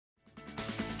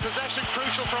Possession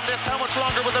crucial from this. How much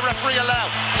longer will the referee allow?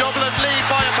 Dublin lead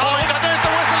by a point, and there's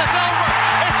the whistle. It's over.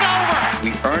 It's over.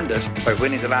 We earned it by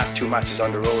winning the last 2 matches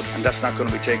on the road, and that's not going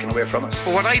to be taken away from us.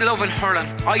 But what I love in hurling,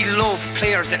 I love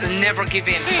players that will never give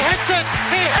in. He hits it.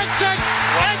 He hits it.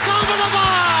 It's over the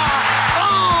bar.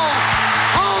 Oh,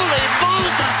 holy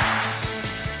Moses!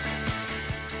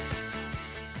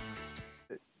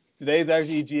 Today's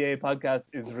RTE GAA podcast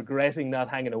is regretting not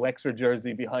hanging a Wexford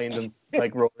jersey behind him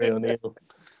like Rory O'Neill.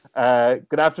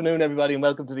 Good afternoon, everybody, and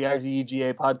welcome to the RTE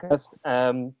GAA podcast.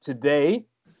 Today,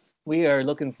 we are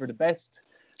looking for the best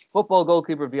football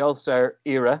goalkeeper of the All-Star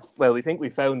era. Well, we think we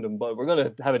found him, but we're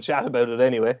going to have a chat about it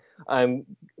anyway. I'm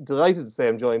delighted to say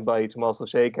I'm joined by Tomas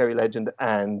O'Shea, Kerry legend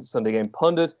and Sunday Game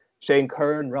pundit, Shane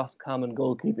Curran, Ross Common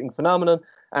goalkeeping phenomenon,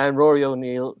 and Rory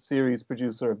O'Neill, series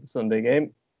producer of the Sunday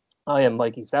Game. I am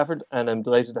Mikey Stafford, and I'm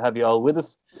delighted to have you all with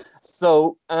us.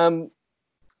 So,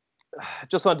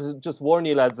 just wanted to warn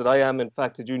you lads that I am in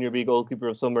fact a Junior B goalkeeper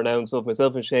of some renown, so if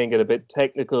myself and Shane get a bit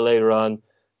technical later on,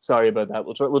 sorry about that.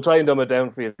 We'll try and dumb it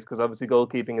down for you, because obviously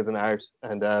goalkeeping is an art,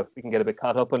 and we can get a bit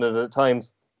caught up in it at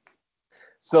times.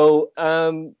 So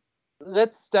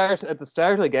let's start at the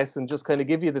start, I guess, and just kind of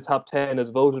give you the top 10 as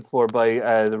voted for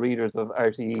by the readers of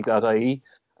RTE.ie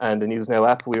and the News Now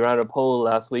app. We ran a poll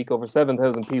last week, over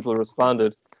 7,000 people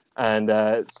responded, and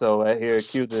so here,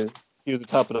 cue the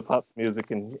top of the pop music,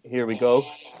 and here we go.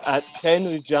 At 10,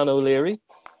 we've John O'Leary.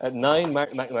 At 9,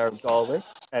 Martin McNamara of Galway.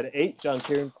 At 8, John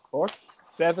Kieran's of Cork.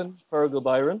 7, Fergal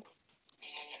Byron.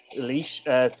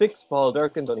 6, Paul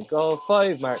Durkin, Donegal.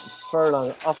 5, Martin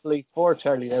Furlong, Offaly. 4,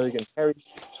 Charlie Nelligan, Kerry.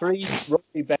 3,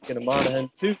 Rory Beckett of Monaghan.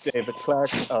 2, David Clark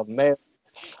of Mayo.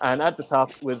 And at the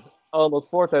top, with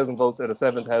almost 4,000 votes out of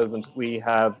 7,000, we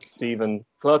have Stephen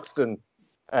Cluxton.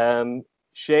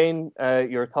 Shane,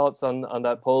 your thoughts on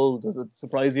that poll? Does it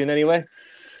surprise you in any way?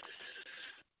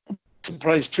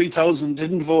 Surprised 3,000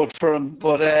 didn't vote for him,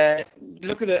 but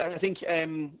look at it. I think, I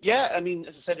mean,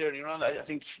 as I said earlier on, I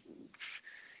think,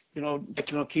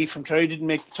 Declan O'Keefe from Kerry didn't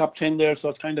make the top 10 there, so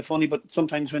it's kind of funny. But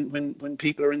sometimes when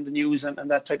people are in the news and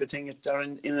that type of thing, they're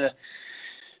in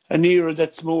an era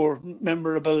that's more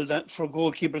memorable for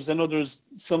goalkeepers than others.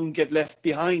 Some get left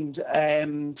behind.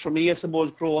 For me, I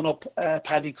suppose, growing up,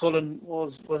 Paddy Cullen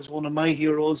was one of my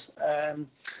heroes.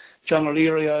 John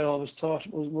O'Leary, I always thought,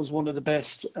 was one of the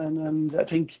best. And I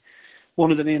think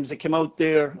one of the names that came out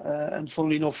there, and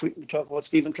funnily enough, we talk about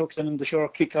Stephen Cluxton and the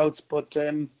short kickouts, but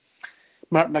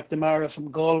Martin McNamara from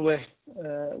Galway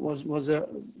was a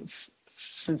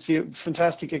sincere,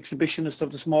 fantastic exhibitionist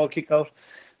of the small kickout.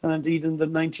 And indeed, in the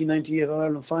 1998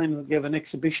 Ireland final, gave an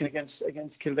exhibition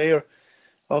against Kildare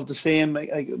of the same,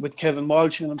 with Kevin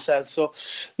Walsh and himself. So,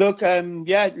 no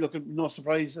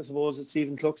surprise, I suppose, that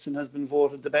Stephen Cluxton has been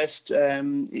voted the best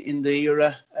in the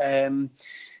era.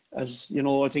 As you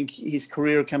know, I think his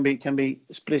career can be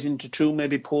split into two,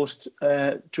 maybe post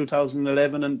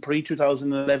 2011 and pre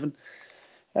 2011.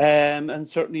 And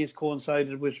certainly has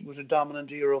coincided with a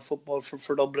dominant era of football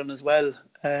for Dublin as well,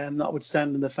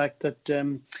 notwithstanding the fact that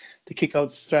the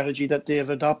kick-out strategy that they have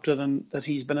adopted and that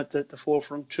he's been at the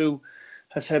forefront too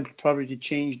has helped probably to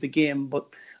change the game. But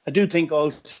I do think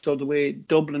also the way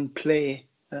Dublin play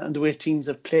and the way teams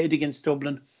have played against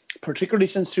Dublin, particularly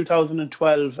since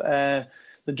 2012, the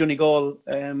Donegal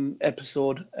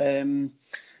episode, and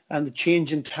the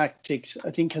change in tactics,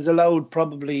 I think has allowed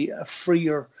probably a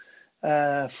freer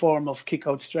form of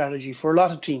kick-out strategy for a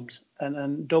lot of teams,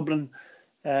 and Dublin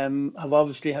have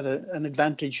obviously had an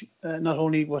advantage, not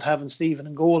only with having Stephen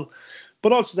in goal,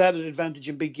 but also they had an advantage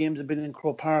in big games, have been in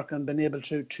Croke Park and been able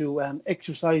to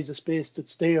exercise the space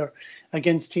that's there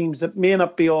against teams that may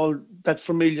not be all that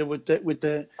familiar with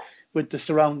the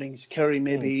surroundings. Kerry,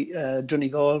 maybe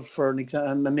Donegal, for an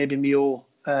example, and maybe Mayo.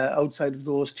 Outside of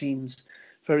those teams,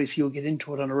 very few get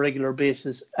into it on a regular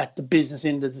basis at the business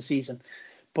end of the season.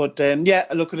 But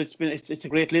look, it's a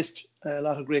great list. A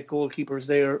lot of great goalkeepers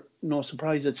there. No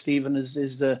surprise that Stephen is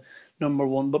the number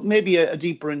one. But maybe a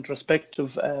deeper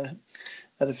introspective at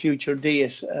a future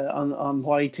date on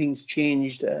why things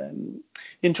changed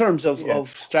in terms of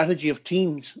strategy of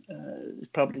teams is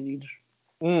probably needed.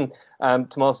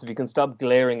 Tomas, if you can stop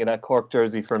glaring at that Cork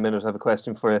jersey for a minute, I have a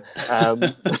question for you.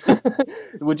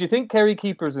 Would you think Kerry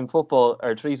keepers in football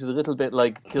are treated a little bit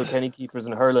like Kilkenny keepers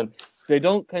in hurling? They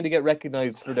don't kind of get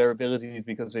recognised for their abilities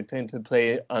because they tend to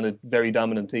play on a very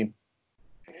dominant team.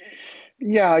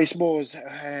 Yeah, I suppose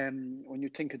when you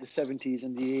think of the 70s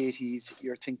and the 80s,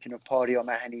 you're thinking of Paddy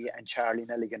O'Mahony and Charlie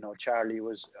Nelligan. Now, Charlie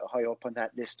was high up on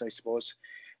that list, I suppose.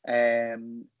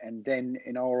 And then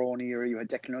in our own era, you had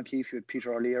Declan O'Keefe, you had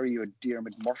Peter O'Leary, you had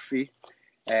Diarmuid Murphy,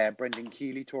 Brendan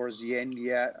Keeley towards the end.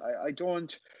 Yeah,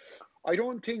 I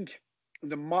don't think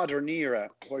the modern era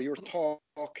where you're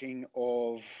talking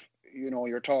of,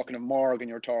 you're talking of Morgan,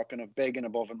 you're talking of Beggan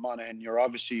above and Monaghan, you're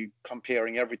obviously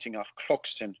comparing everything off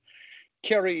Cluxton.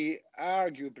 Kerry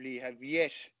arguably have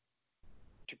yet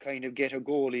to kind of get a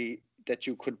goalie that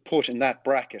you could put in that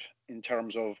bracket in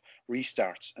terms of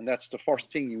restarts. And that's the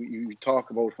first thing you talk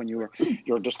about when you're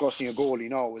discussing a goalie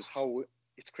now, is how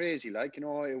it's crazy. Like, it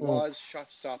was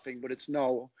shot stopping, but it's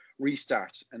now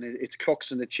restarts. And it's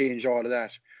Cluxton that changed all of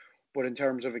that. But in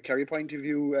terms of a Kerry point of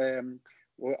view,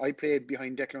 I played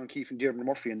behind Declan O'Keefe and Diarmuid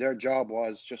Murphy, and their job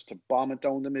was just to bomb it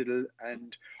down the middle.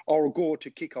 And our go to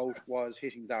kick out was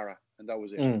hitting Dara, and that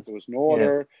was it. There was no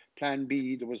other plan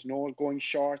B. There was no going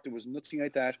short. There was nothing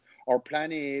like that. Our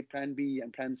plan A, plan B,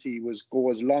 and plan C was go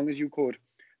as long as you could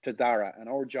to Dara. And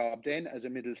our job then, as a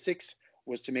middle six,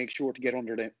 was to make sure to get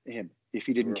under him. If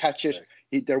he didn't catch it,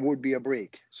 there would be a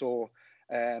break. So,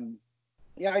 I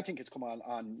think it's come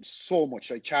on so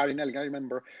much. Like Charlie Nelligan, I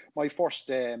remember my first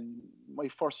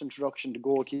introduction to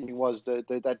goalkeeping was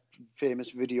that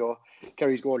famous video,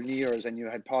 Kerry's Golden Years, and you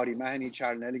had Paddy Mahoney,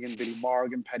 Charlie Nelligan, Billy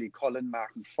Morgan, Paddy Cullen,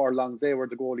 Martin Furlong. They were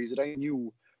the goalies that I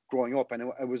knew growing up,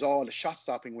 and it was all the shot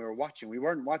stopping we were watching. We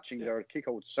weren't watching their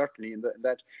kickouts certainly in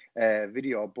that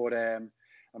video, but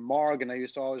Morgan, I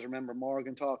used to always remember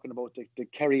Morgan talking about the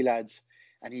Kerry lads,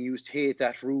 and he used to hate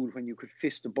that rule when you could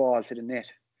fist the ball to the net.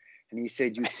 And he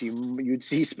said you'd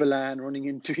see Spillane running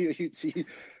into you, you'd see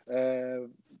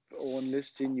Owen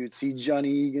Liston, you'd see Johnny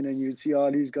Egan, and you'd see all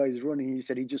these guys running. He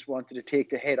said he just wanted to take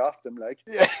the head off them, like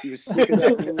he was sick of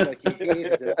that rule, like he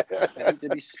hated it. I think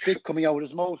there'd be spit coming out of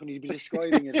his mouth when he'd be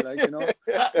describing it, like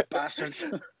bastards.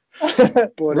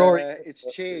 But Rory. It's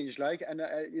changed, like, and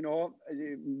I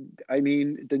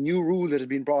mean, the new rule that has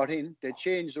been brought in, they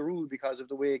changed the rule because of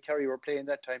the way Kerry were playing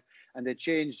that time, and they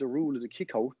changed the rule of the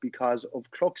kick out because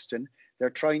of Cluxton. They're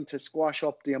trying to squash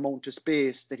up the amount of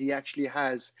space that he actually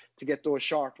has to get those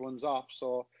short ones off.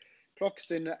 So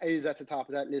Cluxton is at the top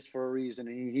of that list for a reason.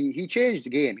 He changed the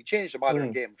game. He changed the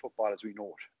modern game of football as we know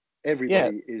it.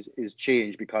 Everybody is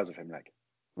changed because of him, like.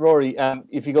 Rory,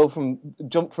 if you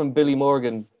jump from Billy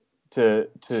Morgan to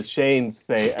Shane's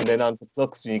play and then on to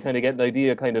Cluxton, you kind of get an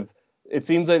idea. It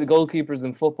seems like the goalkeepers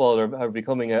in football are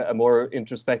becoming a more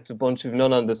introspective bunch. We've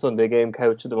none on the Sunday game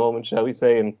couch at the moment, shall we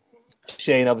say? And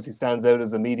Shane obviously stands out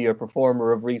as a media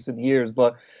performer of recent years,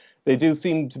 but they do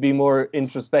seem to be more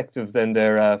introspective than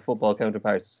their football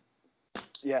counterparts.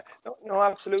 Yeah, no,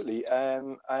 absolutely. I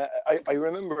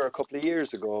remember a couple of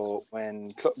years ago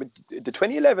when the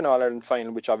 2011 All-Ireland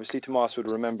final, which obviously Tomas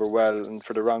would remember well and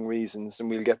for the wrong reasons, and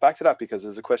we'll get back to that because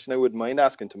there's a question I wouldn't mind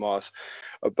asking Tomas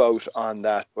about on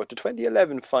that. But the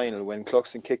 2011 final when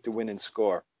Cluxton kicked the winning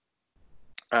score,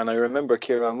 and I remember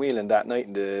Kieran Whelan that night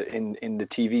in the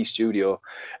TV studio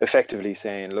effectively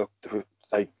saying, look,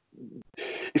 like,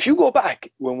 if you go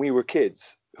back when we were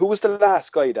kids, who was the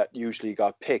last guy that usually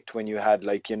got picked when you had,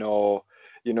 like, Bagsies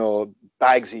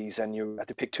and you had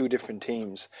to pick two different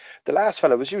teams? The last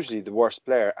fella was usually the worst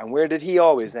player. And where did he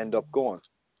always end up going?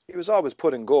 He was always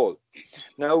put in goal.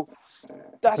 Now,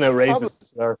 that's an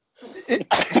outrageous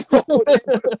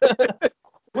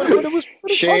But it was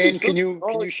Shane, can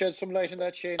you shed some light on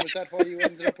that, Shane? Was that why you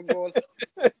ended up in goal?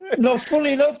 No,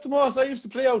 funny enough, Tomas, I used to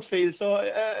play outfield, so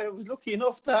I was lucky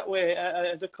enough that way. I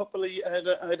had a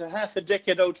half a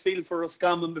decade outfield for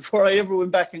Roscommon before I ever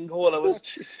went back in goal. I was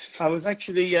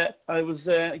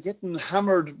getting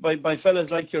hammered by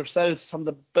fellas like yourself from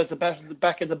the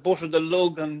back of the butt of the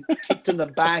lug and kicked in the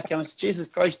back. And it's, Jesus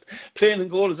Christ, playing in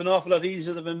goal is an awful lot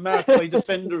easier than being marked by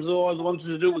defenders. All they wanted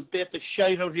to do was bait the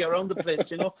shite out of you around the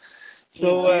place,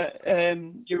 So,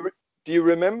 do you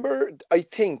remember? I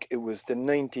think it was the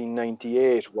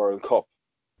 1998 World Cup,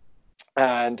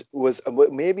 and was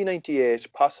maybe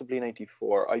 98, possibly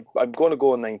 94. I'm going to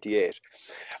go in 98.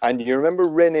 And you remember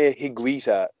Rene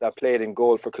Higuita that played in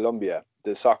goal for Colombia,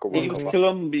 the soccer World Cup? He was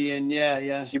Colombian,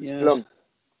 yeah. He was Colombian.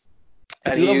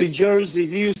 And lovely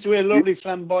jerseys. He used to wear lovely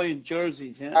flamboyant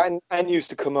jerseys, yeah. And used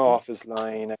to come off his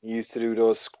line, and he used to do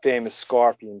those famous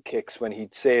scorpion kicks when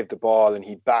he'd save the ball and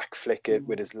he'd back flick it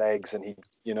with his legs, and he'd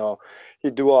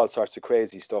do all sorts of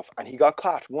crazy stuff. And he got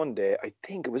caught one day, I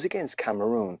think it was against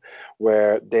Cameroon,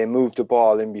 where they moved the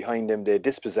ball in behind him, they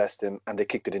dispossessed him, and they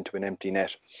kicked it into an empty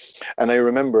net. And I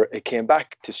remember it came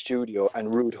back to studio,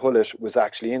 and Ruud Gullit was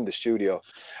actually in the studio,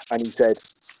 and he said,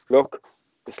 look,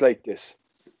 it's like this.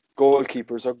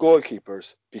 Goalkeepers are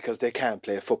goalkeepers because they can't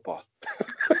play football.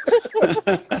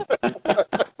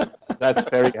 That's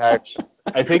very harsh.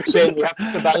 I think, Shane, we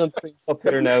have to balance things up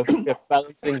here now. We have to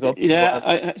balance things up.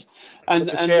 Yeah,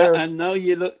 and now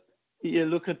you look. you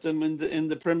look at them in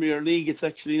the Premier League, it's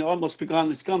actually almost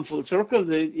it's gone full circle.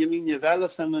 You have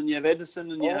Alisson and you have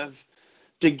Edison and you have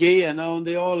De Gea now, and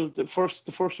the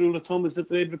first rule of thumb is that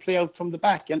they're able to play out from the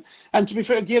back. And to be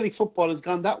fair, Gaelic football has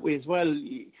gone that way as well.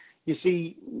 You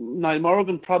see, Niall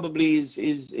Morgan probably is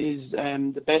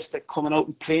the best at coming out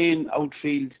and playing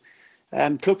outfield.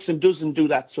 Cluxton doesn't do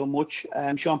that so much.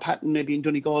 Sean Patton maybe in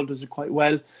Donegal does it quite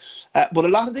well. But a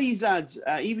lot of these lads,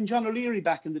 even John O'Leary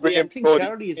back in the day, I think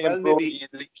Charlie as well, maybe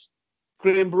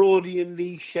Graham Brody and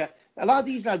Leash. A lot of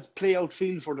these lads play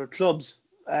outfield for their clubs.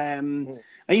 And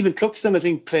even Cluxton, I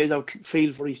think, plays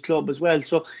outfield for his club as well.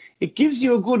 So it gives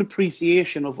you a good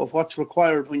appreciation of what's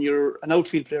required when you're an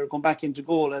outfield player going back into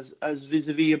goal as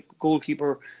vis-a-vis a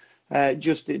goalkeeper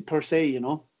just per se, you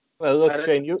know. Well, look,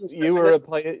 Shane, you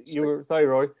were sorry,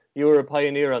 Rory. You were a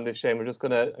pioneer on this, Shane. I'm just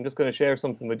gonna share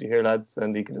something with you here, lads,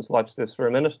 and you can just watch this for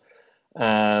a minute.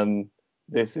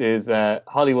 This is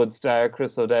Hollywood star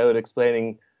Chris O'Dowd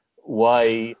explaining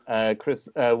why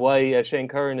Shane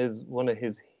Curran is one of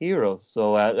his heroes.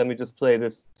 So let me just play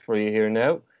this for you here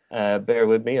now. Bear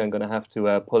with me. I'm going to have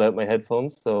to pull out my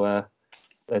headphones. So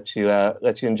let you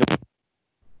enjoy.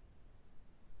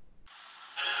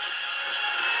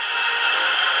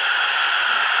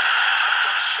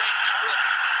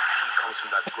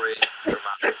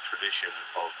 Tradition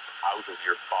of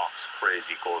out-of-your-box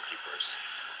crazy goalkeepers,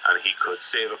 and he could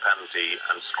save a penalty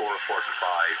and score a 45,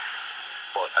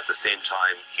 but at the same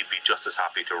time he'd be just as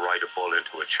happy to ride a bull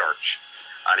into a church,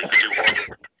 and he could do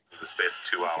all in the space of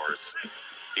 2 hours.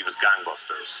 He was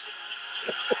gangbusters.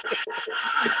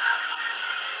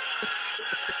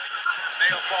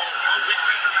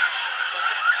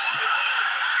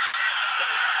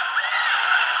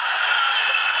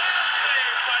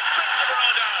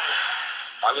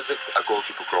 I was a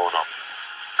goalkeeper growing up,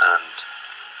 and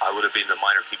I would have been the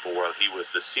minor keeper while he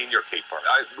was the senior keeper.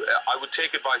 I would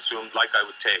take advice to him like I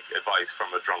would take advice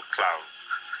from a drunk clown.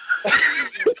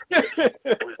 He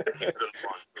couldn't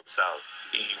run himself.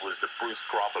 He was the Bruce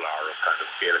Grobbelaar of kind of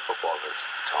Gaelic footballers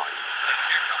at the time. And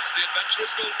here comes the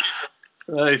adventurous goalkeeper.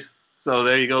 Right, so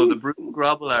there you go, the Bruce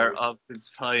Grobbelaar of his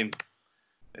time,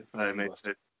 if I may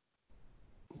say.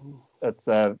 That's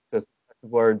just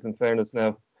words in fairness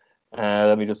now.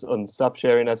 Let me just stop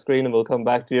sharing that screen and we'll come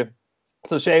back to you.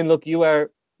 So Shane, look, you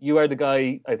are the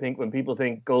guy, I think, when people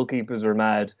think goalkeepers are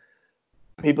mad,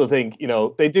 people think,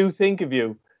 they do think of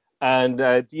you. And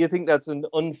do you think that's an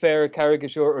unfair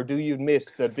caricature, or do you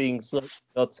admit that being slightly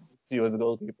nuts to you as a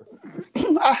goalkeeper?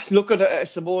 Look at it, I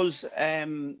suppose,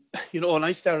 when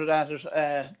I started at it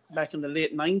back in the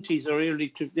late 90s or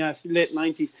late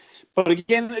 90s. But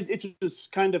again, it was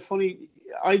kind of funny.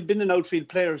 I'd been an outfield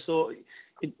player, so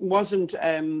it wasn't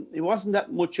that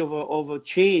much of a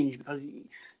change, because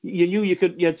you knew you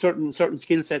had certain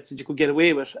skill sets that you could get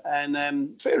away with,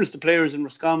 and fairness to players in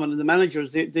Roscommon and the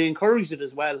managers, they encouraged it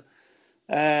as well.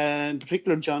 In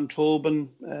particular, John Tobin,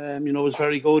 was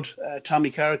very good.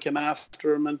 Tommy Carr came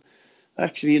after him and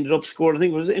actually ended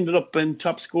up being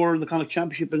top scorer in the Connacht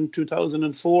Championship in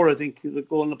 2004. I think he was a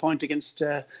goal and a point against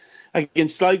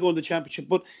Sligo in the Championship.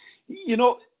 But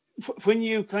when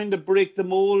you kind of break the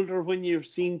mold, or when you're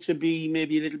seen to be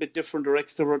maybe a little bit different or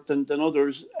extrovert than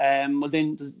others, well,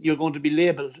 then you're going to be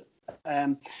labelled.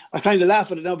 I kind of laugh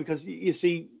at it now, because you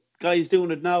see guys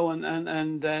doing it now,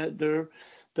 and they're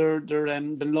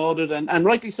been lauded, and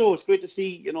rightly so. It's great to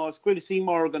see, it's great to see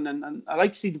Morgan, and I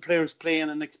like to see the players playing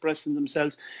and expressing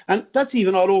themselves, and that's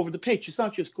even all over the pitch. It's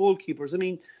not just goalkeepers. I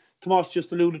mean, Tomas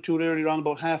just alluded to it earlier on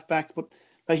about halfbacks, but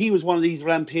he was one of these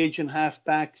rampaging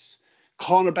halfbacks.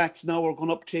 Cornerbacks now are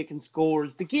going up taking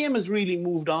scores. The game has really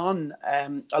moved on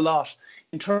a lot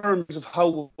in terms of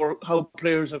how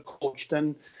players are coached.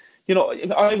 And,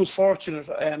 I was fortunate.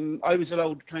 I was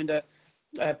allowed kind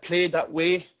of play that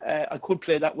way. I could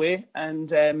play that way.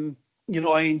 And,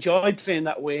 I enjoyed playing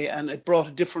that way. And it brought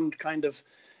a different kind of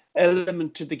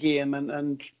element to the game.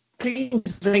 And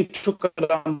teams, I think, took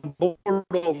it on board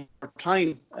over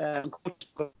time.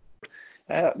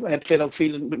 I played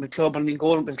outfield with my club and been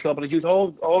going with my club, and I used to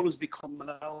always be coming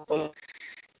out. But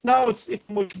now it's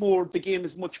much more. The game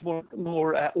is much more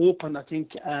open, I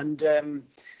think, and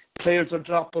players are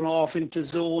dropping off into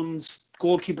zones.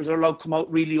 Goalkeepers are allowed to come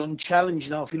out really unchallenged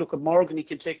now. If you look at Morgan, he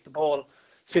can take the ball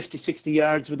 50, 60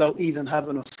 yards without even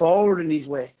having a forward in his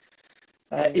way,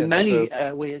 in many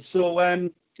ways. So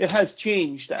it has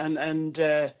changed, and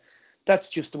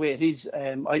that's just the way it is.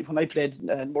 When I played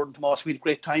more than Tomas, we had a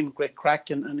great time, great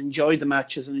crack, and enjoyed the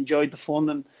matches and enjoyed the fun,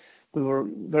 and we were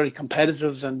very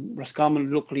competitive, and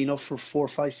Roscommon, luckily enough, for 4,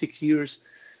 5, 6 years,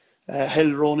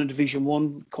 held her own in Division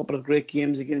 1, a couple of great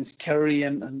games against Kerry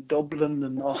and Dublin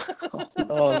and all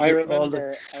I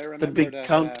remember the big that,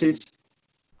 counties.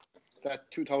 That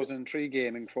 2003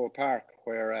 game in Crow Park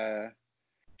where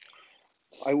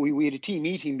we had a team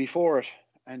meeting before it,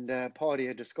 and Paddy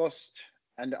had discussed,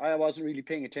 and I wasn't really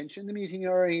paying attention to the meeting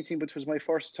or anything, but it was my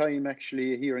first time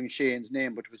actually hearing Shane's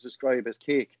name, but it was described as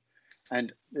Cake.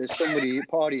 And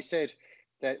Paddy said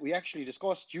that we actually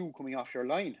discussed you coming off your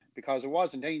line because it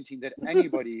wasn't anything that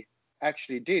anybody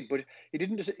actually did, but he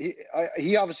didn't.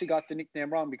 He obviously got the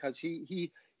nickname wrong because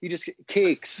he just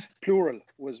Cakes plural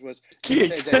was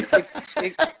Cakes. Said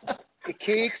that if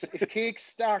Cakes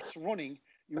starts running,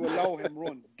 you allow him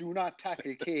run. Do not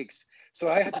tackle Cakes. So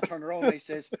I had to turn around and I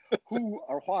says, who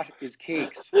or what is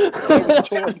Cakes? And I was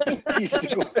told he's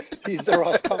the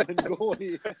Roscommon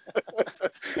goalie.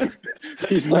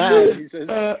 He's mad. He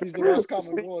says he's the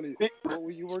Roscommon goalie.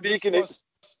 Speaking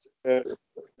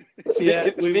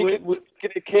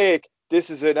of Cake, this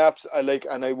is an app I like,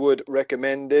 and I would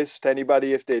recommend this to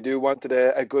anybody if they do wanted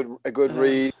a good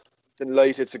read and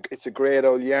light. It's a great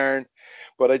old yarn.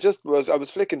 But I was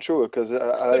flicking through it because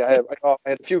I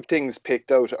had a few things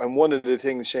picked out, and one of the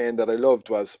things, Shane, that I loved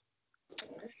was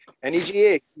any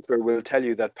GAA keeper will tell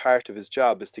you that part of his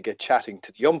job is to get chatting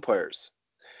to the umpires.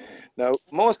 Now,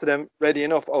 most of them ready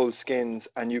enough old skins,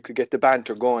 and you could get the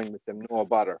banter going with them, no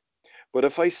bother. But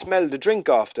if I smell the drink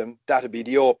off them, that'd be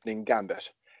the opening gambit.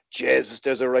 Jesus,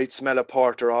 there's a right smell of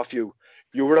porter off you.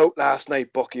 You were out last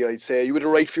night, Bucky, I'd say. You had a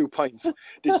right few pints.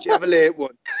 Did you have a late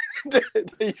one?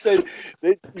 He said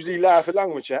they usually laugh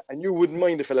along with you, and you wouldn't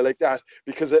mind a fella like that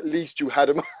because at least you had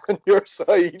him on your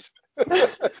side.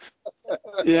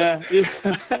 Yeah.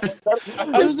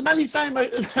 I was many time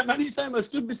I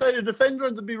stood beside a defender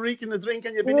and they'd be reeking a drink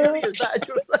and you'd be nearly as bad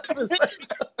yourself.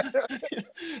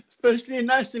 Especially in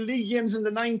National League games in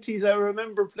the 90s. I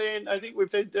remember playing, I think we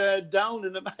played down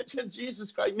in a match, and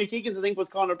Jesus Christ, Mick Higgins I think was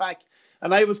corner back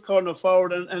and I was corner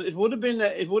forward, and it would have been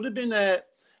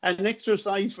an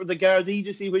exercise for the Gardaí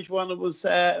to see which one it was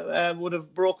would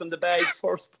have broken the bag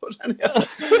first. But anyhow,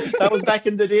 that was back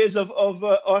in the days of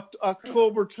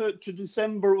October to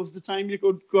December was the time you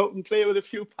could go out and play with a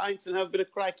few pints and have a bit of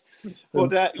crack.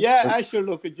 But I sure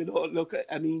look,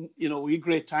 I mean, we had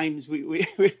great times. We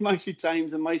had mighty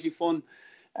times and mighty fun.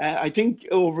 I think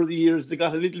over the years they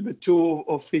got a little bit too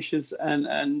officious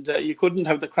and you couldn't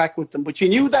have the crack with them. But you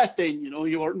knew that then,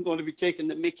 you weren't going to be taking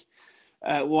the mick.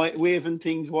 Waving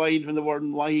things wide when they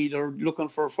weren't wide, or looking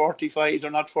for 45s or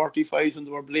not 45s when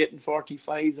they were blatant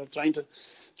 45s, or trying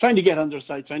to get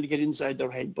underside, trying to get inside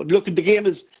their head. But look, the game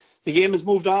has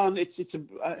moved on.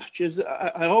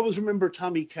 I always remember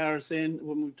Tommy Carr saying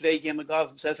when we play a game of golf,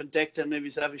 himself and Declan, maybe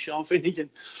himself and Sean Finnegan,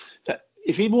 that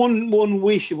if he'd one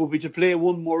wish, it would be to play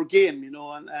one more game,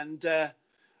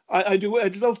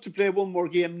 I'd love to play one more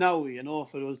game now,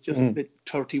 if it was just a bit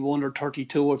 31 or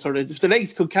 32 or 30. If the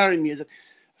legs could carry me. As a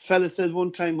fella said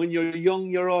one time, when you're young,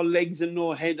 you're all legs and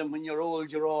no head, and when you're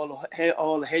old, you're all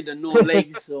head and no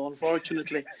legs. So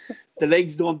unfortunately, the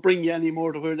legs don't bring you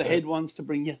anymore to where the head wants to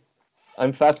bring you.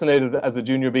 I'm fascinated as a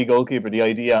junior B goalkeeper, the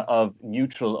idea of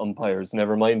neutral umpires,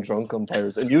 never mind drunk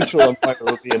umpires. A neutral umpire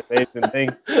would be an amazing thing.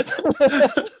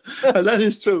 That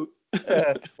is true.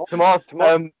 Tomas,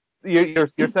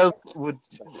 yourself would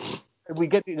we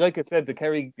get, like I said, the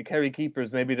Kerry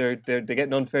keepers, maybe they get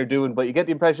an unfair doing, but you get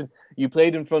the impression you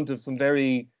played in front of some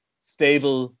very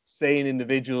stable, sane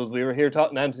individuals. We were here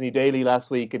talking to Anthony Daly last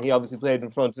week, and he obviously played in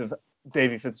front of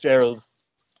Davy Fitzgerald,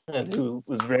 and who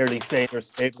was rarely sane or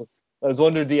stable. I was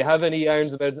wondering, do you have any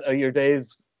yarns about your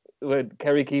days with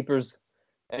Kerry keepers?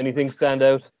 Anything stand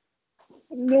out?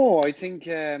 No, I think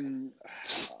I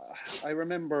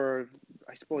remember,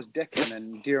 I suppose Declan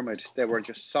and Diarmid, they were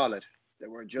just solid. They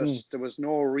were just, there was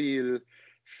no real,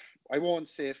 I won't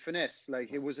say finesse,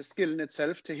 like it was a skill in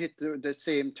itself to hit the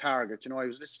same target. I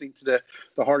was listening to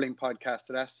the hurling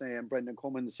podcast last night, and Brendan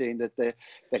Cummins saying that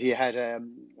he had a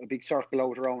big circle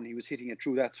out around. He was hitting it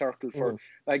through that circle for,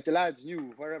 like the lads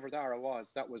knew wherever Dara was,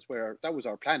 that was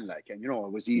our plan, like, and it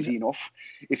was easy enough.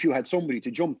 If you had somebody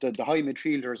to jump, the high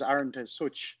midfielders aren't as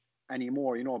such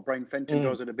anymore. Brian Fenton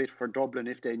does it a bit for Dublin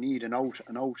if they need an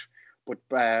out.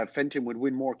 But Fenton would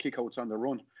win more kickouts on the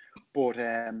run. But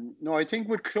no, I think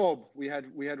with club we had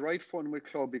right fun with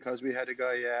club because we had a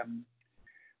guy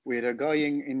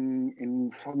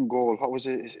in front goal. What was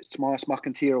it? Tomas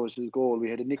McIntyre was his goal. We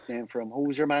had a nickname for him. Who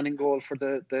was your man in goal for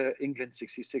the England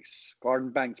 '66? Gordon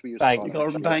Banks. We used to call him.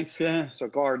 Gordon Banks, yeah. So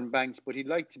Gordon Banks, but he'd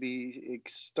like to be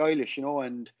stylish,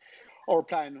 and our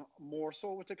plan more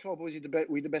so with the club was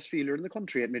we the best fielder in the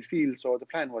country at midfield. So the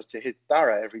plan was to hit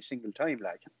Dara every single time,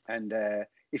 and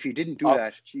if he didn't do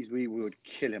that, geez, we would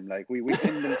kill him. Like we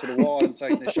pinned him to the wall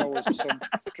inside in the showers or some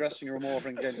dressing room over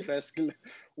in Glenfleskill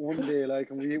one day,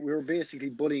 like, and we were basically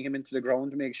bullying him into the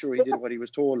ground to make sure he did what he was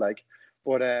told, like.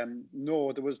 But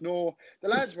no, there was no. The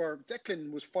lads were.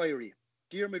 Declan was fiery.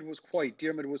 Diarmid was quiet.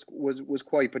 Diarmid was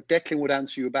quiet, but Declan would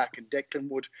answer you back, and Declan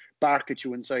would bark at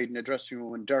you inside in the dressing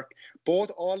room. And Dirk,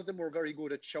 all of them were very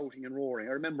good at shouting and roaring.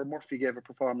 I remember Murphy gave a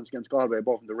performance against Galway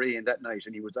above in the rain that night,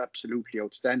 and he was absolutely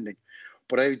outstanding.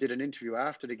 But I did an interview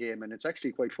after the game, and it's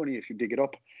actually quite funny if you dig it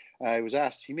up. I was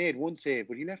asked, he made one save,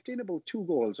 but he left in about 2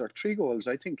 goals or 3 goals,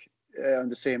 I think, on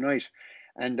the same night.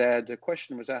 And the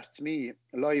question was asked to me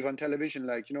live on television,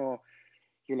 like,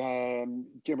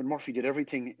 Diarmid Murphy did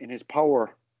everything in his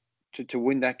power to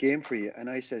win that game for you. And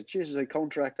I said, Jesus, I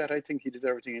counteract that. I think he did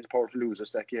everything in his power to lose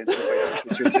us that game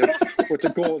with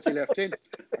the goals he left in.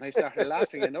 And I started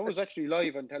laughing, and that was actually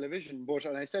live on television.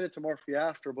 And I said it to Murphy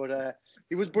after, but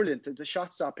he was brilliant. The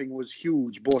shot stopping was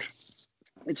huge. But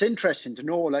it's interesting to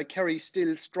know, like, Kerry's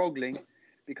still struggling,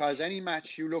 because any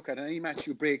match you look at, any match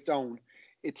you break down,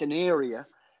 it's an area.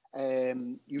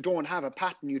 You don't have a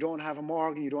Patton, you don't have a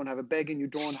Morgan, you don't have a Began, you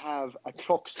don't have a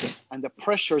Cluxton, and the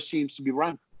pressure seems to be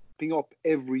ramping up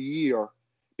every year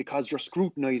because you're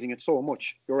scrutinising it so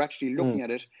much. You're actually looking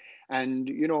at it, and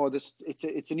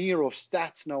it's an era of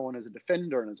stats now, and as a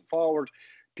defender and as a forward,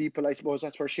 people, I suppose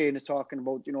that's where Shane is talking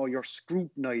about. You're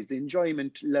scrutinised, the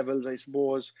enjoyment levels, I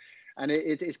suppose. And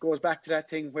it goes back to that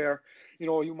thing where,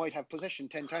 you might have possession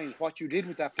 10 times. What you did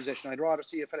with that possession, I'd rather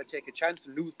see a fella take a chance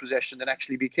and lose possession than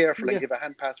actually be careful and give a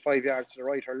hand pass 5 yards to the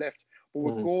right or left. But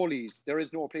with goalies, there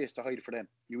is no place to hide for them.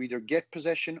 You either get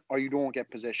possession or you don't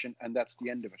get possession, and that's the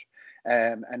end of it.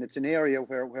 And it's an area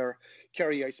where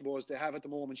Kerry, I suppose, they have at the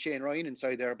moment Shane Ryan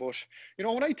inside there. But,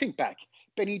 when I think back,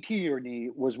 Benny Tierney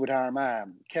was with Armagh,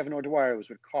 Kevin O'Dwyer was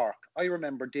with Cork. I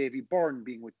remember Davy Byrne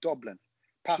being with Dublin.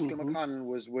 Pascal McConnell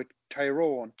was with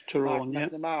Tyrone.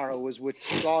 McNamara was with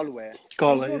Galway.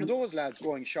 There was one of those lads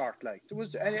going short, like. There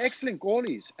was excellent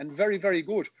goalies and very, very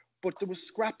good, but there was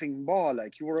scrapping ball.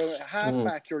 Like, you were a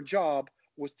half-back, your job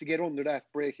was to get under that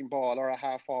breaking ball, or a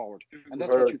half-forward. And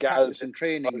that's what you practice in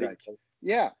training, like.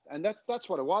 Yeah, and that's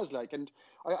what it was like. And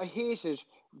I hated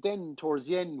then towards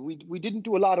the end, we didn't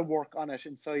do a lot of work on it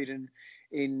inside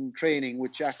in training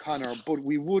with Jack Connor, but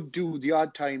we would do the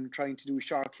odd time trying to do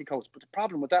short kickouts. But the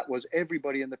problem with that was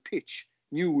everybody on the pitch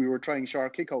knew we were trying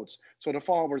short kickouts, so the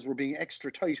forwards were being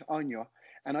extra tight on you.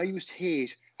 And I used to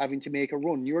hate having to make a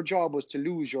run. Your job was to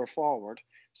lose your forward,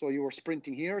 so you were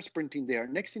sprinting here, sprinting there.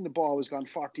 Next thing, the ball was gone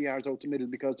 40 yards out the middle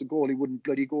because the goalie wouldn't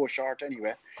bloody go short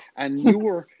anyway. And you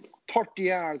were 30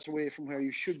 yards away from where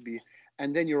you should be,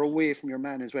 and then you're away from your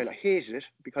man as well. I hated it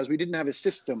because we didn't have a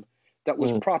system that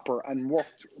was proper and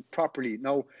worked properly.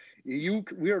 Now,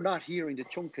 we're not hearing the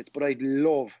chunkets, but I'd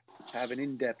love to have an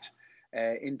in-depth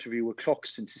interview with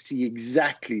Cluxton to see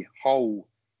exactly how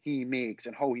he makes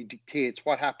and how he dictates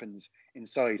what happens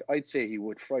inside. I'd say he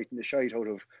would frighten the shite out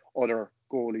of other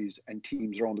goalies and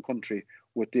teams around the country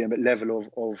with the level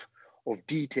of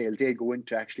detail they go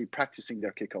into actually practicing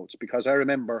their kickouts. Because I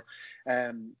remember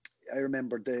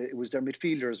it was their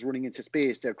midfielders running into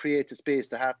space, they'd create the space,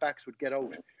 the halfbacks would get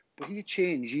out. But he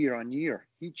changed year on year.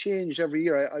 He changed every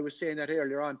year. I was saying that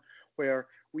earlier on, where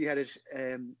we had it.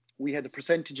 We had the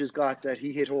percentages got that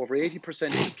he hit over 80%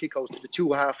 of kickouts to the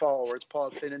 2 half-forwards, Paul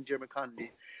Flynn and Diarmid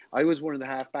Connolly. I was one of the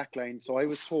half-back lines, so I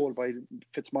was told by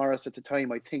Fitzmaurice at the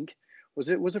time, I think, was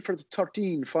it for the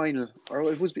 13 final,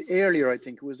 or it was earlier, I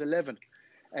think, it was 11.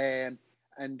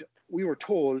 And we were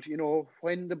told,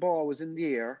 when the ball was in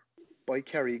the air by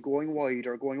Kerry going wide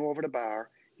or going over the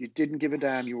bar, you didn't give a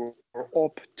damn. You were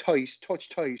up tight, touch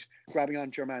tight, grabbing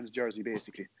onto your man's jersey,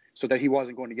 basically, so that he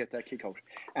wasn't going to get that kick out.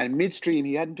 And midstream,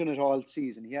 he hadn't done it all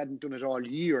season. He hadn't done it all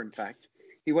year, in fact.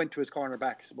 He went to his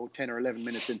cornerbacks about 10 or 11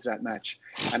 minutes into that match,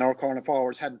 and our corner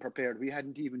forwards hadn't prepared. We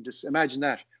hadn't even imagine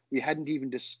that. We hadn't even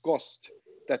discussed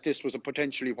that this was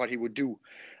potentially what he would do,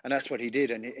 and that's what he did.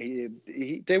 And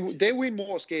they win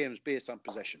most games based on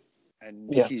possession.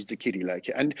 And he's the kiddie, like.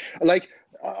 And, like,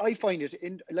 I find it,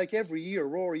 in like every year,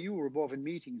 Rory, you were above in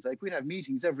meetings. Like, we'd have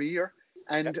meetings every year.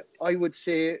 And I would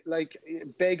say, like,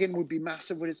 Began would be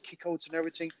massive with his kickouts and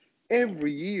everything.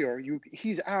 Every year,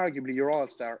 he's arguably your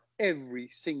all-star every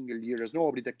single year. There's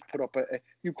nobody that could put up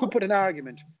you could put an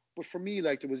argument. But for me,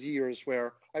 like, there was years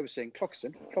where I was saying,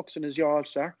 Cluxton is your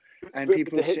all-star. And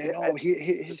people would say, oh,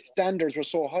 his standards were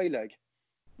so high, like.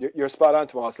 You're spot on,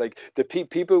 Tomas. Like, the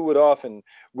people would often,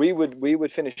 we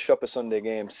would finish up a Sunday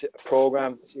game,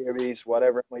 program, series,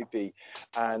 whatever it might be,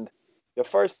 and the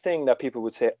first thing that people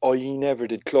would say, oh, you never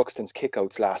did Cluxton's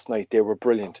kickouts last night, they were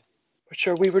brilliant. But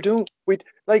sure, we were doing,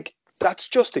 That's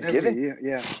just a given.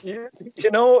 Yeah.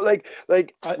 You know, like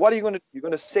what are you going to? You're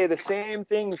going to say the same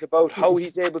things about how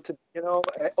he's able to, you know,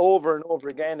 over and over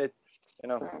again. It, you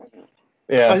know.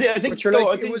 Yeah. I think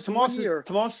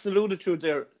Tomas alluded to it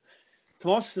there.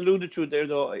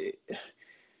 Though.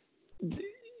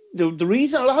 The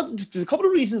reason, there's a couple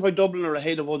of reasons why Dublin are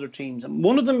ahead of other teams, and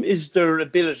one of them is their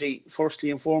ability,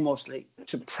 firstly and foremostly,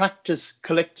 to practice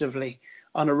collectively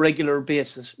on a regular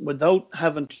basis without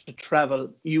having to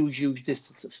travel huge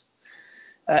distances.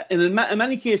 And in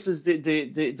many cases,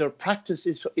 their practice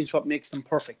is what makes them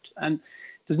perfect. And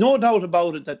there's no doubt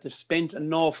about it that they've spent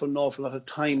an awful lot of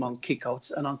time on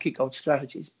kickouts and on kickout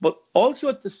strategies. But also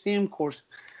at the same course,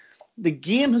 the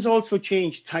game has also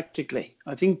changed tactically.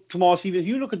 I think, Tomas, even if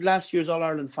you look at last year's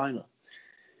All-Ireland final,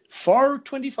 for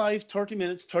 25, 30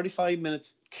 minutes, 35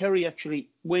 minutes, Kerry actually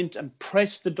went and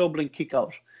pressed the Dublin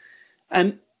kick-out.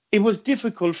 And it was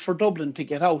difficult for Dublin to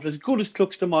get out. As good as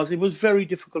Cluxton was, it was very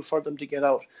difficult for them to get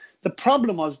out. The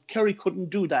problem was Kerry couldn't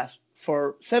do that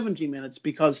for 70 minutes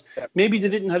because maybe they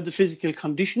didn't have the physical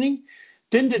conditioning.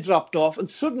 Then they dropped off, and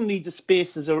suddenly the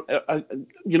spaces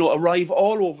arrive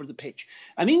all over the pitch.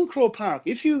 And in Croke Park,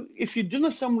 if you've done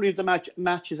a summary of the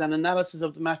matches and analysis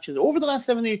of the matches over the last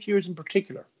 7-8 years in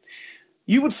particular,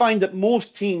 you would find that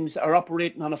most teams are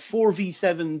operating on a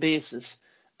 4v7 basis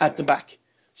at the back.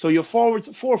 So your four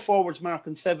forwards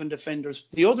marking 7 defenders.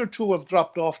 The other 2 have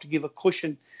dropped off to give a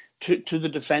cushion to the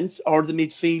defence or the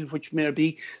midfield, which may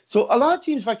be. So a lot of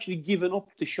teams have actually given up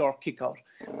the short kick out,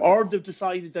 or they've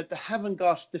decided that they haven't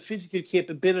got the physical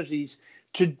capabilities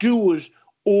to do it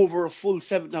over a full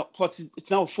 7. Now, it's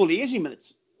now a full 80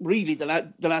 minutes. Really, the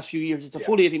last few years, it's a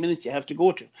full 80 minutes you have to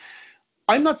go to.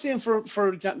 I'm not saying, for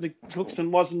example, that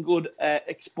Cluxton wasn't good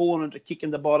exponent at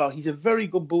kicking the ball out. He's a very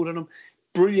good boot on him.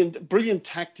 Brilliant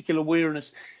tactical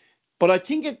awareness. But I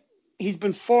think he's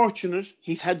been fortunate.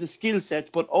 He's had the skill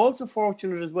set, but also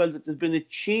fortunate as well that there's been a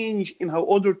change in how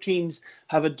other teams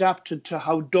have adapted to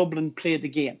how Dublin play the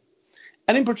game.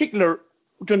 And in particular,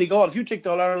 Donegal, if you take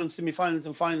the All-Ireland semi-finals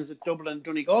and finals that Dublin and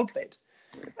Donegal played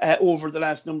over the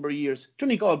last number of years,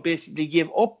 Donegal basically gave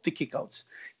up the kickouts.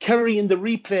 Kerry in the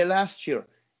replay last year,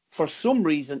 for some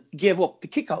reason, gave up the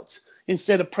kickouts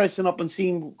instead of pressing up and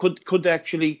seeing could they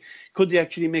actually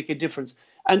make a difference.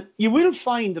 And you will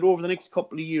find that over the next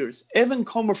couple of years, Evan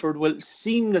Comerford will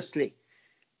seamlessly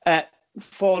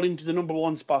fall into the number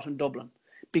 1 spot in Dublin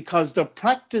because their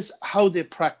practice, how they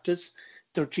practice,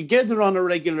 they're together on a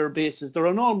regular basis. They're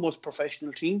an almost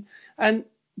professional team, and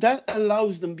that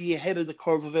allows them to be ahead of the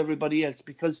curve of everybody else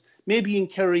because maybe in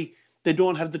Kerry they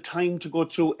don't have the time to go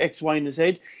through X, Y, and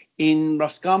Z. In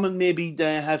Roscommon, maybe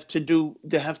they have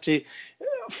to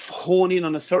hone in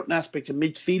on a certain aspect of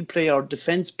midfield play or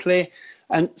defence play,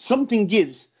 and something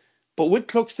gives. But with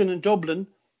Cluxton in Dublin,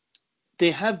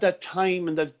 they have that time,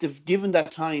 and they've given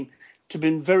that time to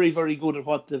be very, very good at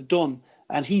what they've done.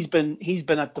 And he's been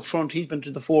at the front. He's been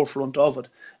to the forefront of it,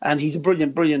 and he's a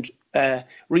brilliant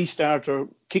restarter,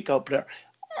 kick-out player.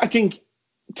 I think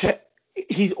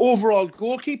his overall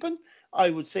goalkeeping, I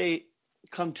would say,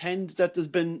 contend that there's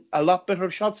been a lot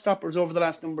better shot stoppers over the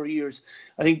last number of years.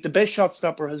 I think the best shot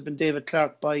stopper has been David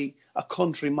Clark by a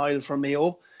country mile for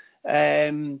Mayo.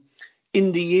 In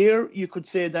the air, you could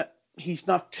say that he's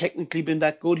not technically been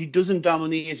that good. He doesn't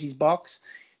dominate his box.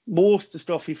 Most of the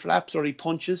stuff he flaps or he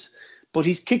punches, but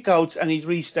his kickouts and his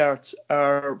restarts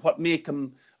are what make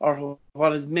him, or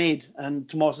what has made, and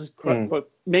Tomas has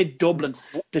made Dublin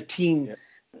the team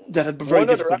that have been very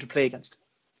difficult to play against.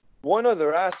 One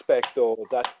other aspect, though,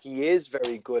 that he is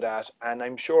very good at, and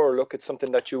I'm sure, look, it's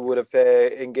something that you would have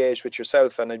engaged with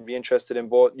yourself, and I'd be interested in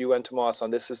both you and Tomas on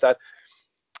this, is that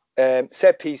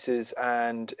set pieces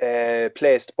and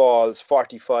placed balls,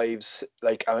 45s,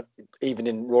 like even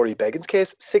in Rory Beggin's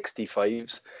case,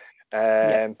 65s,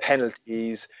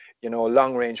 penalties,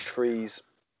 long range frees.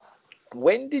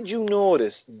 When did you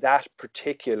notice that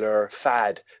particular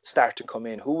fad start to come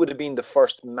in? Who would have been the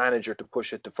first manager to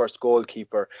push it, the first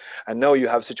goalkeeper? And now you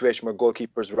have a situation where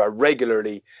goalkeepers are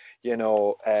regularly,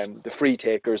 the free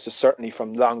takers, is certainly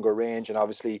from longer range, and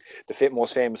obviously the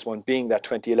most famous one being that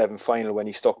 2011 final when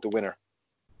he stuck the winner.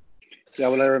 Yeah,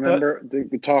 well, I remember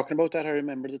talking about that. I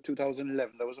remember the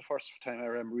 2011. That was the first time I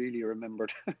really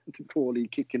remembered the goalie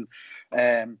kicking.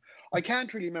 I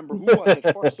can't really remember who was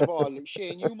it. First of all,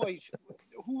 Shane,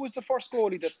 who was the first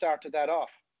goalie that started that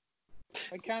off?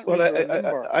 I can't really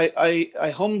remember.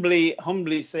 I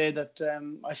humbly say that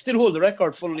I still hold the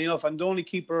record, funnily enough. I'm the only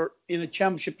keeper in a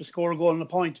championship to score a goal and a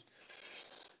point.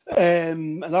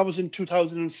 And that was in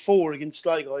 2004 against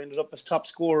Sligo. I ended up as top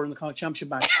scorer in the Connacht Championship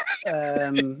match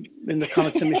in the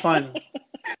Connacht semi-final.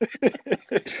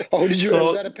 Oh, did you? So,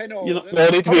 Was that a penalty? you know, No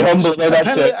need to be humble about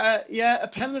that. a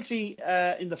penalty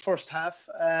in the first half,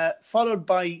 followed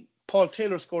by Paul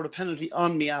Taylor scored a penalty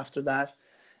on me after that.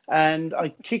 And I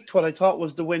kicked what I thought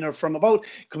was the winner from about,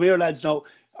 come here, lads, now,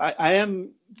 I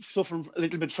am suffering a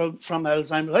little bit from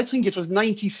Alzheimer's. I think it was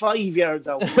 95 yards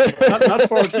out, not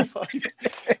 45.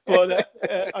 But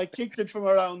I kicked it from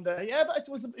around, but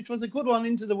it was a good one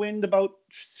into the wind, about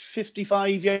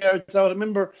 55 yards out. I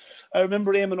remember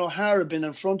Eamon O'Hara being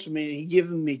in front of me, and he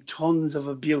given me tons of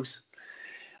abuse.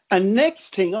 And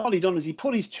next thing, all he done is he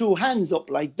put his two hands up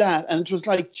like that, and it was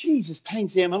like, Jesus,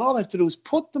 thanks, Eamon. All I have to do is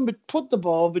put the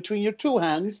ball between your two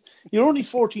hands. You're only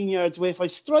 14 yards away. If I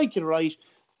strike it right,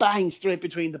 bang, straight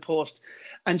between the post.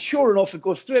 And sure enough, it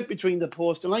goes straight between the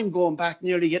post, and I'm going back,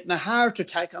 nearly getting a heart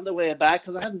attack on the way back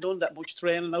because I hadn't done that much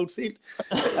training outfield.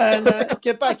 And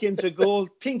get back into goal,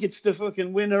 think it's the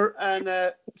fucking winner, and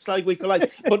it's like we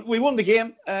collide. But we won the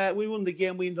game. We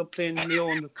ended up playing in the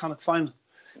own Connacht final.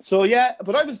 So, yeah,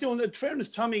 but I was doing, in fairness,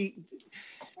 Tommy,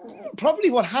 probably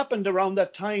what happened around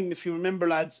that time, if you remember,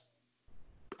 lads,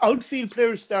 outfield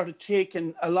players started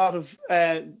taking a lot of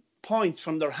points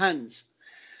from their hands.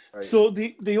 Right. So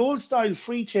the old style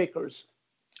free takers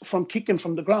from kicking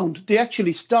from the ground, they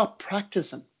actually stopped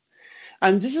practicing.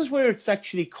 And this is where it's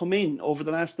actually come in over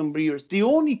the last number of years. The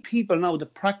only people now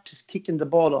that practice kicking the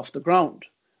ball off the ground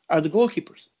are the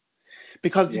goalkeepers.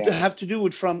 Because they have to do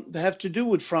it from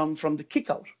the kick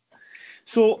out.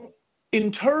 So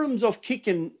in terms of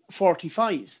kicking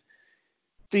 45s,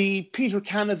 the Peter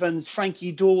Canavans,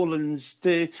 Frankie Dolans,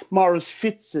 the Morris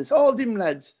Fitzes, all them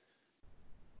lads,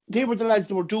 they were the lads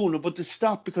that were doing it, but they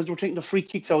stopped because they were taking the free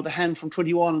kicks out of the hand from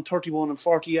 21 and 31 and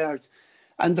 40 yards.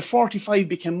 And the 45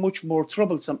 became much more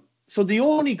troublesome. So the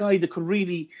only guy that could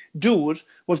really do it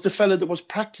was the fella that was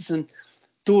practicing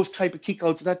those type of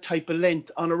kickouts, that type of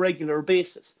length on a regular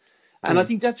basis. And I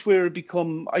think that's where it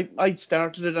become, I'd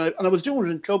started it, and I was doing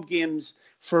it in club games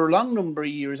for a long number of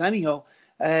years anyhow.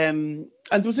 And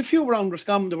there was a few around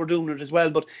Roscommon that were doing it as well,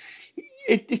 but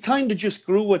it kind of just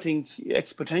grew, I think,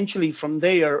 exponentially from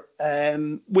there,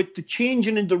 with the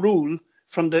changing in the rule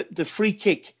from the free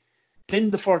kick,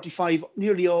 then the 45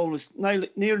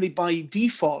 nearly by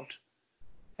default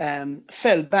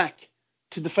fell back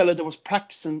to the fella that was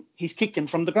practicing his kicking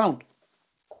from the ground.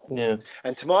 Yeah.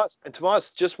 And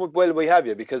Tomas, just while we have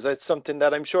you, because that's something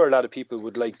that I'm sure a lot of people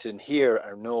would like to hear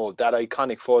or know, that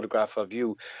iconic photograph of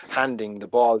you handing the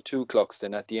ball to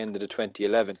Cluxton at the end of the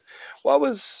 2011. What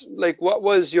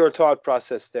was your thought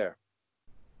process there?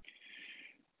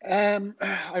 I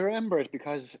remember it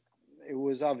because it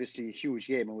was obviously a huge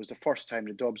game. It was the first time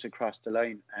the Dubs had crossed the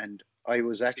line, and I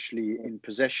was actually in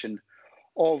possession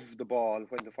of the ball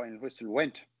when the final whistle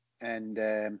went. And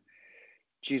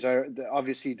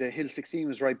obviously the Hill 16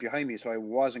 was right behind me, so I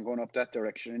wasn't going up that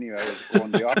direction anyway. I was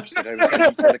going the opposite. I was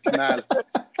heading for the canal.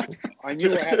 I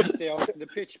knew I had to stay out in the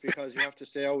pitch because you have to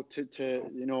stay out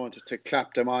to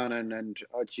clap them on. And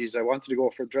I wanted to go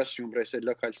for a dressing room, but I said,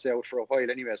 look, I'll stay out for a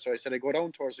while anyway. So I said I go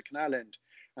down towards the canal end,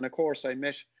 and of course I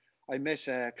met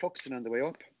Cluxton on the way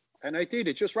up, and I did.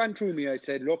 It just ran through me. I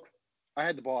said, look, I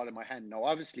had the ball in my hand. Now,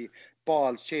 obviously,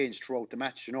 balls changed throughout the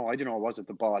match. I don't know, was it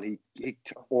the ball he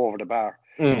kicked over the bar?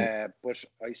 But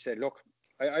I said, look,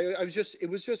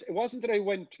 it wasn't that I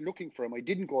went looking for him. I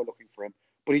didn't go looking for him,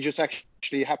 but he just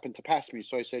actually happened to pass me.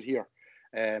 So I said, here.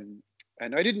 And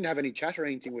I didn't have any chat or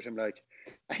anything with him. Like,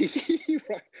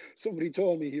 somebody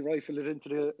told me he rifled it into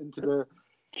the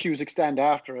Cusick stand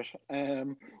after it,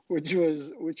 which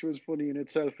was funny in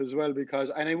itself as well, because,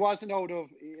 and it wasn't out of.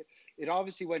 It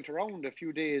obviously went around a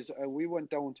few days. We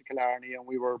went down to Killarney and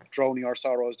we were drowning our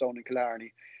sorrows down in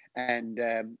Killarney. And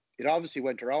it obviously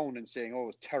went around and saying, oh, it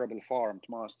was terrible form.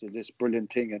 Tomas did this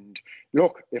brilliant thing. And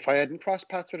look, if I hadn't crossed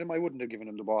paths with him, I wouldn't have given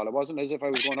him the ball. It wasn't as if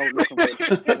I was going out looking for him.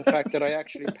 The fact that I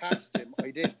actually passed him, I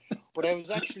did. But I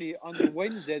was actually on the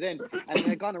Wednesday then, and I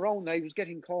had gone around, I was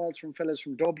getting calls from fellas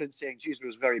from Dublin saying, geez, it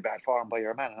was very bad form by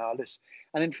your man and all this.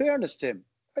 And in fairness to him,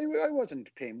 I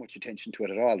wasn't paying much attention to it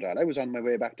at all, Dad. I was on my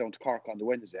way back down to Cork on the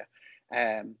Wednesday,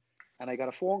 and I got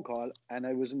a phone call, and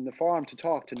I was in the farm to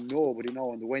talk to nobody now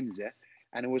on the Wednesday,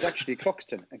 and it was actually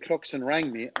Cluxton. And Cluxton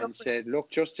rang me and said, look,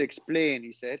 just to explain,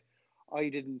 he said,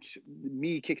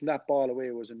 me kicking that ball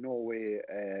away was in no way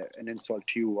an insult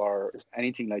to you or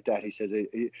anything like that. He said,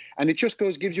 and it just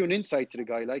gives you an insight to the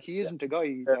guy. Like, he isn't a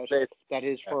guy that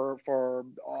is for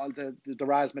all the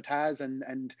razzmatazz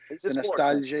and the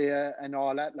nostalgia and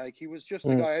all that. Like, he was just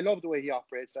a guy. I love the way he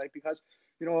operates, like, because,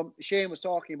 Shane was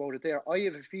talking about it there. I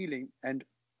have a feeling, and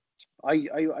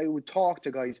I would talk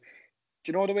to guys.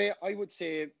 Do you know the way I would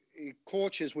say,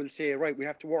 coaches will say, right, we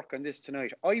have to work on this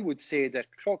tonight. I would say that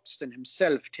Cluxton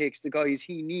himself takes the guys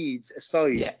he needs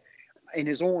aside in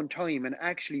his own time and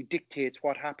actually dictates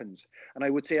what happens. And I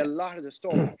would say a lot of the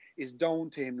stuff is down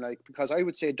to him, like, because I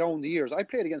would say down the years, I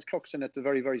played against Cluxton at the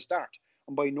very, very start,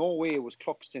 and by no way was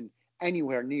Cluxton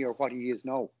anywhere near what he is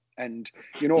now. And,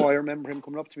 you know, I remember him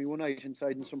coming up to me one night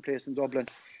inside in some place in Dublin,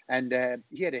 and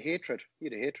he had a hatred. He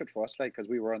had a hatred for us, like, because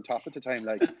we were on top at the time,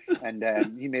 like, and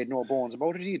he made no bones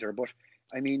about it either. But,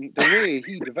 I mean, the way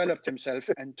he developed himself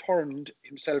and turned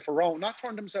himself around, not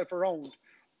turned himself around,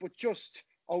 but just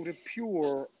out of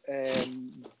pure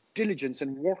diligence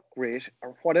and work rate,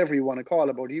 or whatever you want to call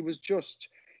it,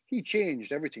 he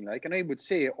changed everything, like. And I would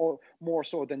say more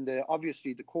so than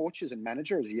obviously the coaches and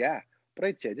managers, but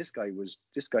I'd say this guy was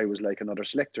like another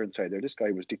selector inside there. This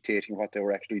guy was dictating what they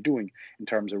were actually doing in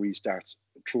terms of restarts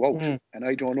throughout. And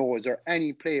I don't know, is there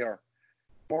any player,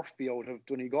 Murphy out of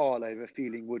Donegal, I have a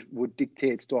feeling would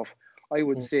dictate stuff. I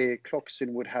would say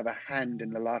Cluxton would have a hand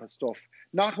in a lot of stuff,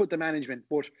 not with the management,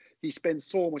 but he spends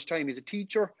so much time. He's a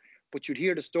teacher, but you'd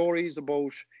hear the stories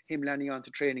about him landing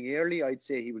onto training early. I'd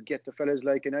say he would get the fellas,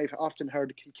 like, and I've often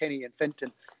heard Kilkenny and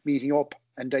Fenton meeting up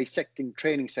and dissecting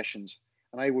training sessions.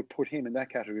 And I would put him in that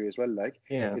category as well. Like,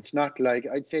 it's not like,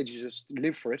 I'd say, you just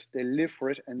live for it. They live for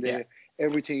it, and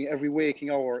every waking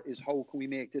hour is, how can we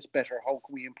make this better? How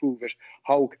can we improve it?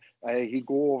 How he'd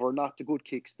go over not the good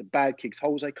kicks, the bad kicks. How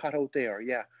was I cut out there?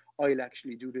 Yeah, I'll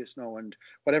actually do this now. And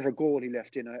whatever goal he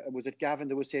left in, was it Gavin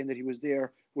that was saying that he was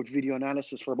there with video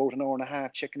analysis for about an hour and a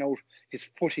half, checking out his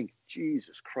footing?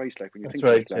 Jesus Christ! Like, when you think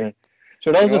about it, like.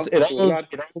 Sure, it all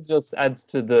just adds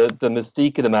to the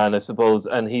mystique of the man, I suppose,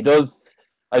 and he does.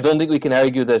 I don't think we can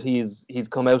argue that he's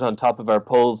come out on top of our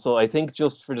polls. So I think,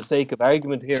 just for the sake of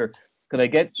argument here, can I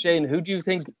get Shane? Who do you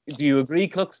think? Do you agree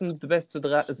Cluxton's the best of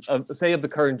the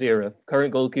current era,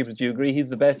 current goalkeepers? Do you agree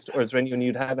he's the best, or is there anyone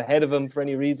you'd have ahead of him for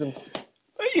any reason?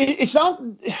 It's not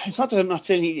that I'm not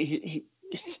saying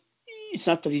it's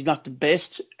not that he's not the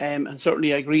best, and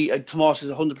certainly I agree. Tomas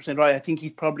is 100% right. I think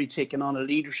he's probably taken on a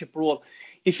leadership role.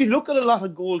 If you look at a lot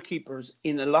of goalkeepers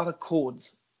in a lot of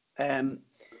codes, you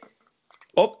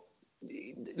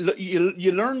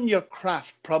learn your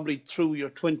craft probably through your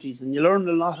 20s, and you learn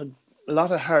a lot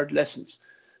of hard lessons.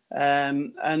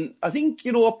 And I think,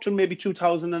 you know, up to maybe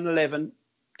 2011,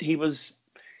 he was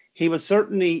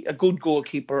certainly a good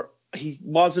goalkeeper. He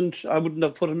wasn't. I wouldn't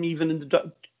have put him even in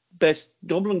the best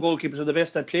Dublin goalkeepers or the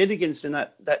best I played against in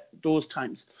those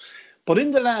times. But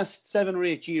in the last 7 or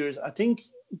 8 years, I think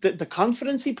the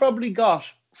confidence he probably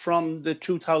got from the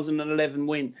 2011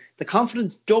 win, the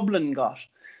confidence Dublin got,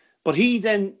 but he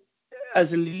then,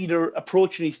 as a leader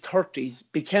approaching his 30s,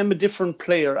 became a different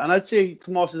player. And I'd say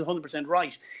Tomas is 100%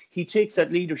 right. He takes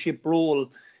that leadership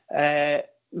role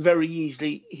very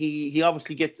easily. He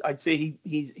obviously gets, I'd say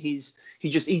he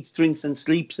just eats, drinks and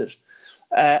sleeps it.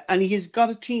 And he's got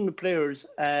a team of players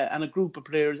and a group of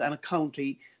players and a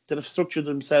county that have structured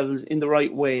themselves in the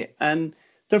right way. And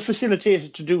they're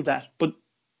facilitated to do that. But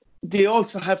they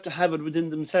also have to have it within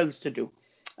themselves to do.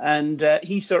 And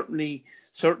he certainly,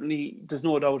 there's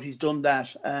no doubt he's done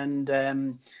that.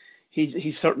 And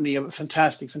he's certainly a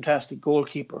fantastic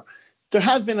goalkeeper. There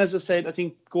have been, as I said, I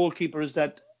think goalkeepers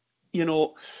that, you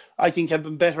know, I think have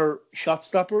been better shot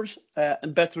stoppers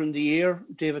and better in the air.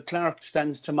 David Clark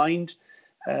stands to mind.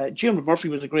 Jim Murphy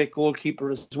was a great goalkeeper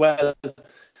as well.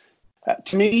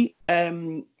 To me,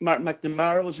 Martin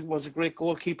McNamara was a great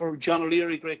goalkeeper. John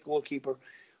O'Leary, great goalkeeper.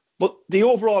 But the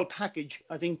overall package,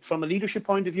 I think, from a leadership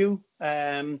point of view,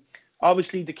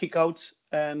 obviously the kickouts,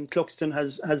 Cluxton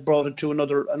has brought it to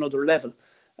another level.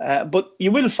 But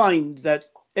you will find that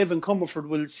Evan Comerford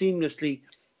will seamlessly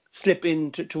slip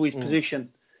into his position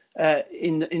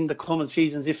in the coming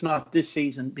seasons, if not this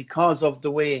season, because of the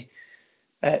way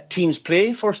teams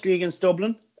play, firstly against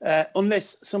Dublin,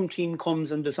 unless some team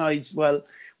comes and decides, well,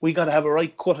 we got to have a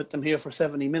right cut at them here for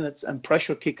 70 minutes and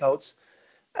pressure kickouts.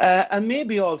 And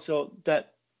maybe also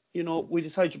that, you know, we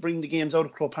decide to bring the games out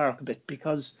of Croke Park a bit,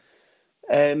 because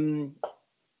they've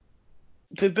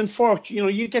been fortunate. You know,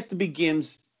 you get the big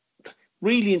games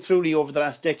really and truly over the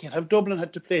last decade. Have Dublin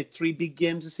had to play 3 big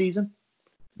games a season?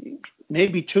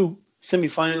 Maybe 2,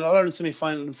 semi-final, Ireland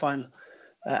semi-final and final.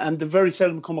 And they very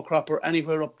seldom come a cropper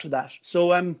anywhere up to that.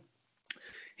 So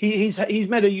he's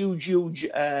made a huge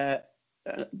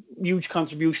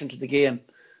contribution to the game,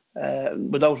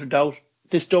 without a doubt.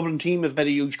 This Dublin team have made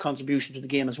a huge contribution to the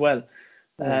game as well.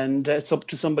 And it's up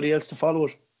to somebody else to follow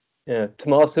it. Yeah.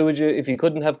 Tomas, who would you, if you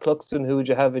couldn't have Cluxton, who would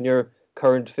you have in your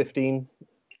current 15?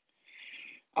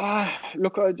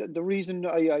 Look, the reason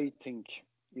I think,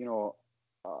 you know,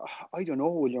 I don't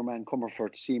know, will your man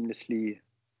Comerford seamlessly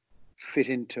fit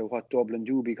into what Dublin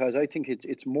do, because I think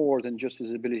it's more than just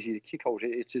his ability to kick out.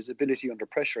 It's his ability under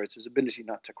pressure. It's his ability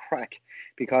not to crack.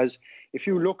 Because if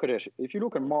you look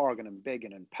at Morgan and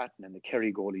Beggan and Patton and the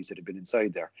Kerry goalies that have been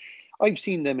inside there, I've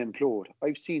seen them implode.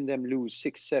 I've seen them lose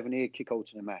 6, 7, 8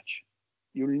 kickouts in a match.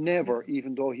 You'll never,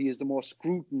 even though he is the most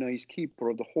scrutinised keeper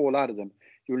of the whole lot of them,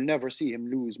 you'll never see him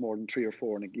lose more than 3 or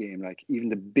 4 in a game, like even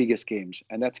the biggest games.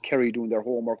 And that's Kerry doing their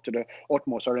homework to the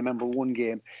utmost. I remember one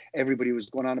game, everybody was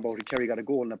going on about it. Kerry got a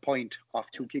goal and a point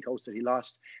off 2 kickouts that he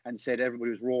lost, and said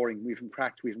everybody was roaring, we've him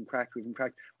cracked.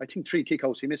 I think 3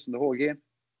 kickouts he missed in the whole game.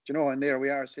 Do you know? And there we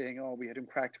are saying, oh, we had him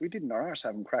cracked. We didn't. Our arse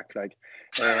have him cracked. Like,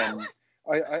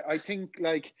 I think,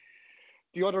 like,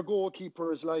 the other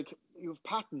goalkeepers, like, you have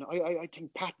Patton. I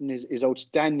think Patton is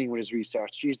outstanding with his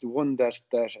restarts. She's the one that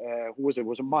who was it?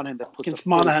 Was it Monaghan that put against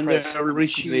Monaghan there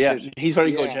recently? Yeah, he's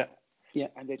very good. Yeah,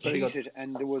 and they cheated,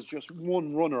 and there was just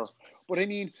one runner. But I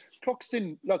mean,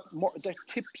 Cluxton, look, that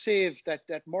tip save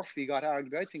that Murphy got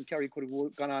argued, I think Kerry could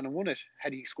have gone on and won it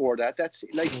had he scored that. That's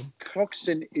like,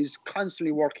 Cluxton is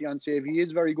constantly working on save. He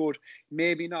is very good,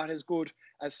 maybe not as good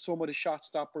as some of the shot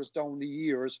stoppers down the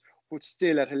years, but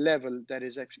still at a level that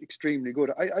is extremely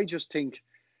good. I just think,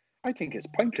 it's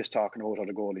pointless talking about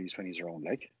other goalies when he's around,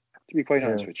 like, to be quite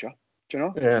honest with you. Do you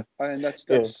know? Yeah. And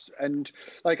that's and,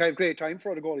 like, I have great time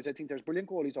for other goalies. I think there's brilliant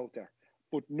goalies out there,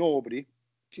 but nobody,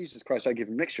 Jesus Christ, I give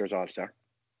him next year's All-Star.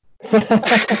 There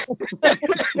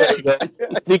you go.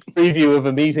 Sneak preview of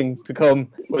a meeting to come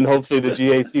when hopefully the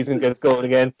GAA season gets going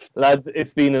again. Lads,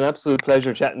 it's been an absolute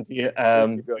pleasure chatting to you.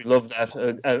 We love that.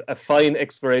 A fine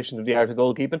exploration of the art of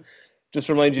goalkeeping. Just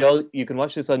to remind you all, you can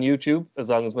watch this on YouTube, as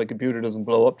long as my computer doesn't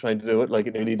blow up trying to do it like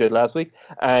it nearly did last week.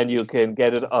 And you can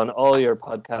get it on all your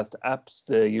podcast apps,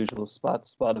 the usual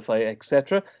spots, Spotify,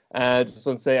 etc. Just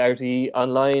want to say RTE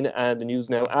Online and the News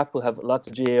Now app will have lots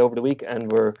of GAA over the week,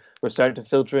 and we're starting to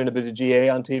filter in a bit of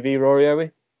GAA on TV, Rory, are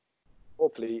we?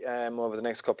 Hopefully, over the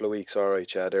next couple of weeks, all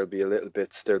right, yeah, there'll be a little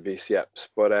bits, there'll be steps,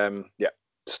 but yeah,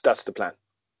 that's the plan.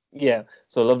 Yeah,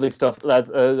 so lovely stuff,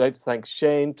 lads. I'd like to thank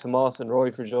Shane, Tomas and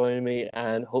Rory for joining me,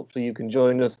 and hopefully you can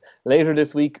join us later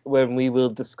this week when we will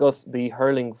discuss the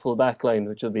hurling full back line,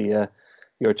 which will be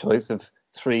your choice of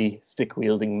 3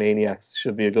 stick-wielding maniacs.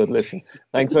 Should be a good listen.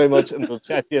 Thanks very much, and we'll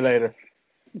chat to you later.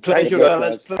 Pleasure,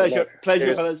 fellas. Pleasure,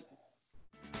 fellas.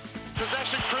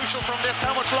 Possession crucial from this.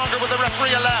 How much longer will the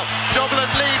referee allow? Dublin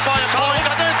lead by a point,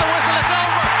 and there's the whistle. It's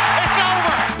over. It's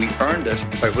over. We earned it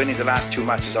by winning the last 2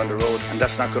 matches on the road, and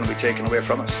that's not going to be taken away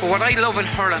from us. But what I love in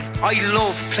hurling, I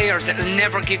love players that will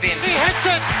never give in. He hits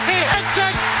it. It's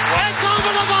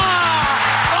over the bar.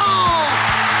 Oh,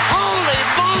 holy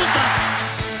Moses.